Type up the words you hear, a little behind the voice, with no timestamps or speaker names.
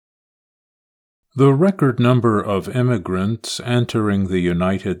The record number of immigrants entering the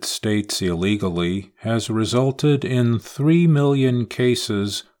United States illegally has resulted in 3 million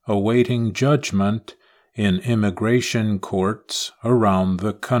cases awaiting judgment in immigration courts around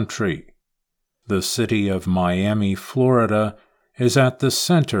the country. The city of Miami, Florida, is at the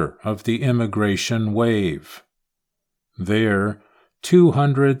center of the immigration wave. There,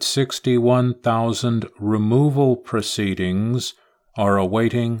 261,000 removal proceedings are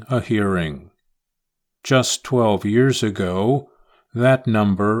awaiting a hearing. Just 12 years ago, that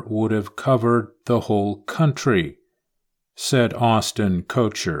number would have covered the whole country, said Austin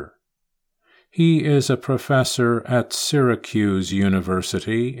Kocher. He is a professor at Syracuse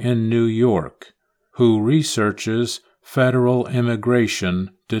University in New York, who researches federal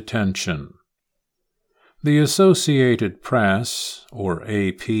immigration detention. The Associated Press, or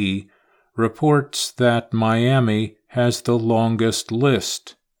AP, reports that Miami has the longest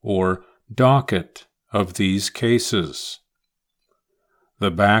list, or docket, of these cases.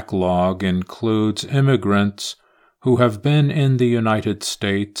 The backlog includes immigrants who have been in the United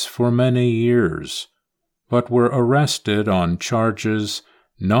States for many years, but were arrested on charges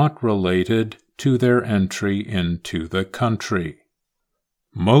not related to their entry into the country.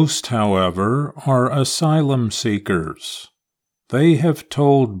 Most, however, are asylum seekers. They have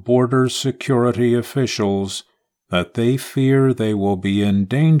told border security officials that they fear they will be in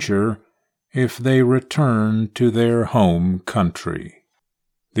danger if they return to their home country.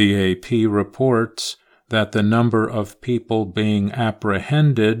 The AP reports that the number of people being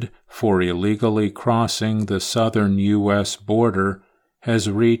apprehended for illegally crossing the southern U.S. border has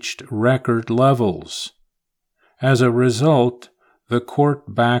reached record levels. As a result, the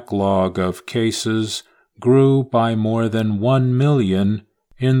court backlog of cases grew by more than 1 million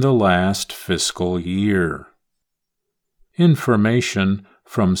in the last fiscal year. Information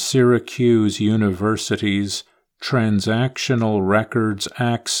from Syracuse University's Transactional Records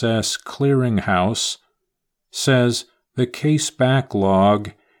Access Clearinghouse says the case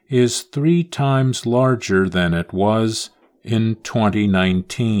backlog is 3 times larger than it was in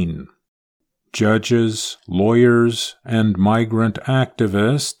 2019. Judges, lawyers, and migrant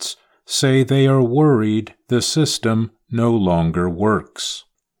activists say they are worried the system no longer works.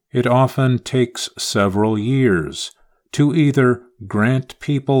 It often takes several years to either grant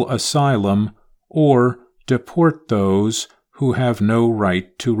people asylum or deport those who have no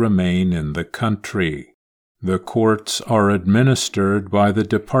right to remain in the country. The courts are administered by the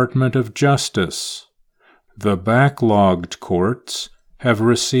Department of Justice. The backlogged courts have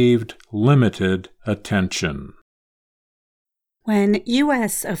received limited attention. When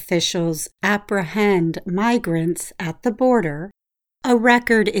U.S. officials apprehend migrants at the border, a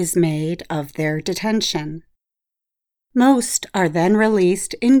record is made of their detention. Most are then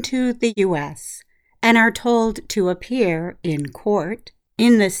released into the U.S. and are told to appear in court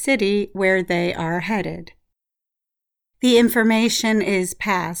in the city where they are headed. The information is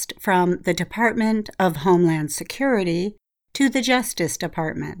passed from the Department of Homeland Security to the Justice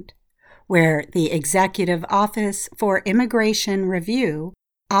Department, where the Executive Office for Immigration Review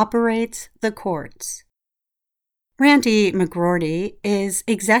operates the courts. Randy McGroarty is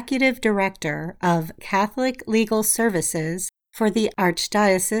Executive Director of Catholic Legal Services for the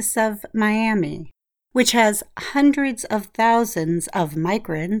Archdiocese of Miami, which has hundreds of thousands of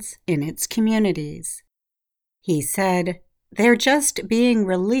migrants in its communities. He said, "They're just being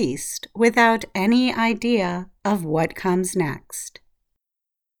released without any idea of what comes next."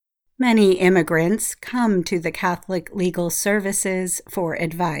 Many immigrants come to the Catholic Legal Services for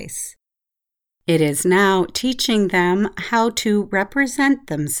advice. It is now teaching them how to represent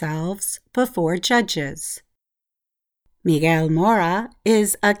themselves before judges. Miguel Mora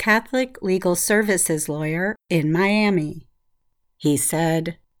is a Catholic Legal Services lawyer in Miami. He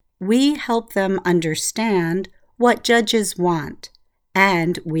said, "We help them understand what judges want,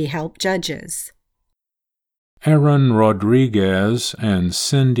 and we help judges." Aaron Rodriguez and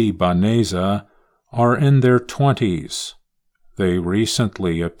Cindy Baneza are in their 20s. They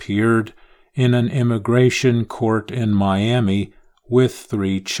recently appeared in an immigration court in Miami with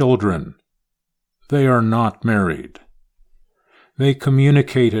 3 children. They are not married. They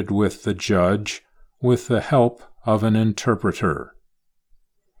communicated with the judge with the help of an interpreter.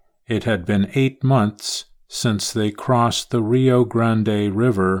 It had been 8 months since they crossed the Rio Grande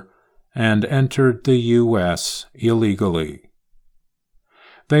River and entered the U.S. illegally.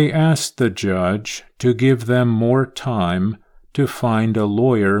 They asked the judge to give them more time to find a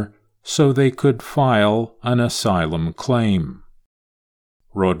lawyer so they could file an asylum claim.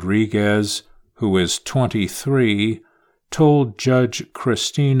 Rodriguez, who is 23, told Judge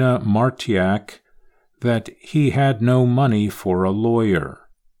Christina Martiak that he had no money for a lawyer.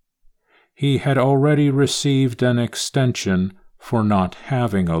 He had already received an extension for not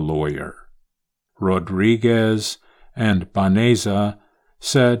having a lawyer. Rodriguez and Baneza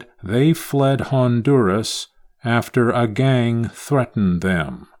said they fled Honduras after a gang threatened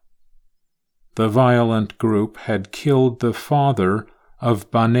them. The violent group had killed the father of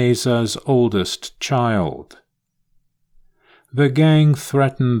Baneza's oldest child. The gang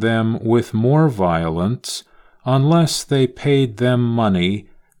threatened them with more violence unless they paid them money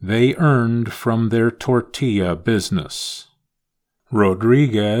they earned from their tortilla business.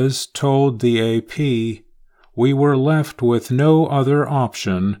 Rodriguez told the AP, "We were left with no other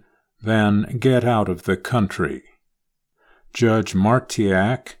option than get out of the country." Judge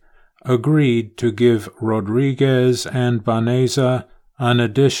Martiak agreed to give Rodriguez and Baneza an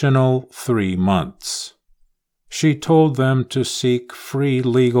additional 3 months. She told them to seek free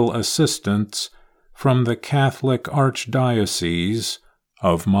legal assistance from the Catholic Archdiocese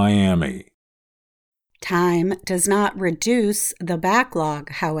of Miami. Time does not reduce the backlog,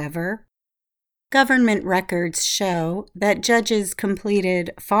 however. Government records show that judges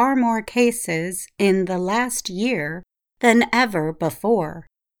completed far more cases in the last year than ever before,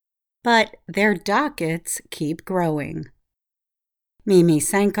 but their dockets keep growing. Mimi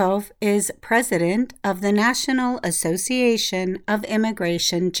Sankov is president of the National Association of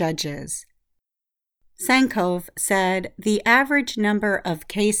Immigration Judges. Sankov said the average number of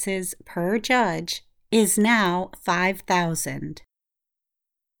cases per judge is now 5,000.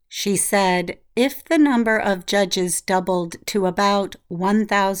 She said if the number of judges doubled to about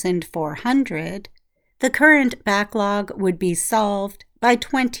 1,400, the current backlog would be solved by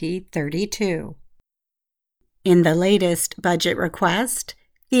 2032. In the latest budget request,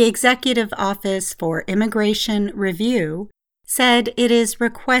 the Executive Office for Immigration Review said it is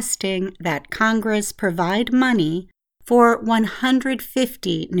requesting that Congress provide money for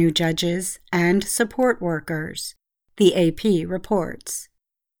 150 new judges and support workers, the AP reports.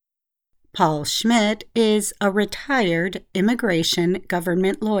 Paul Schmidt is a retired immigration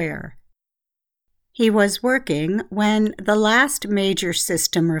government lawyer. He was working when the last major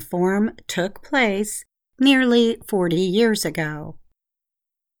system reform took place nearly 40 years ago.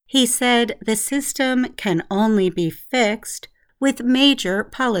 He said the system can only be fixed with major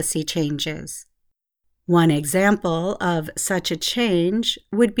policy changes. One example of such a change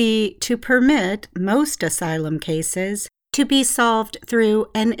would be to permit most asylum cases to be solved through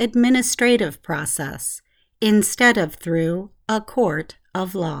an administrative process instead of through a court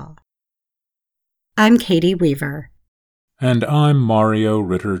of law. I'm Katie Weaver. And I'm Mario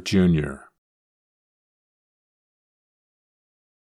Ritter, Jr.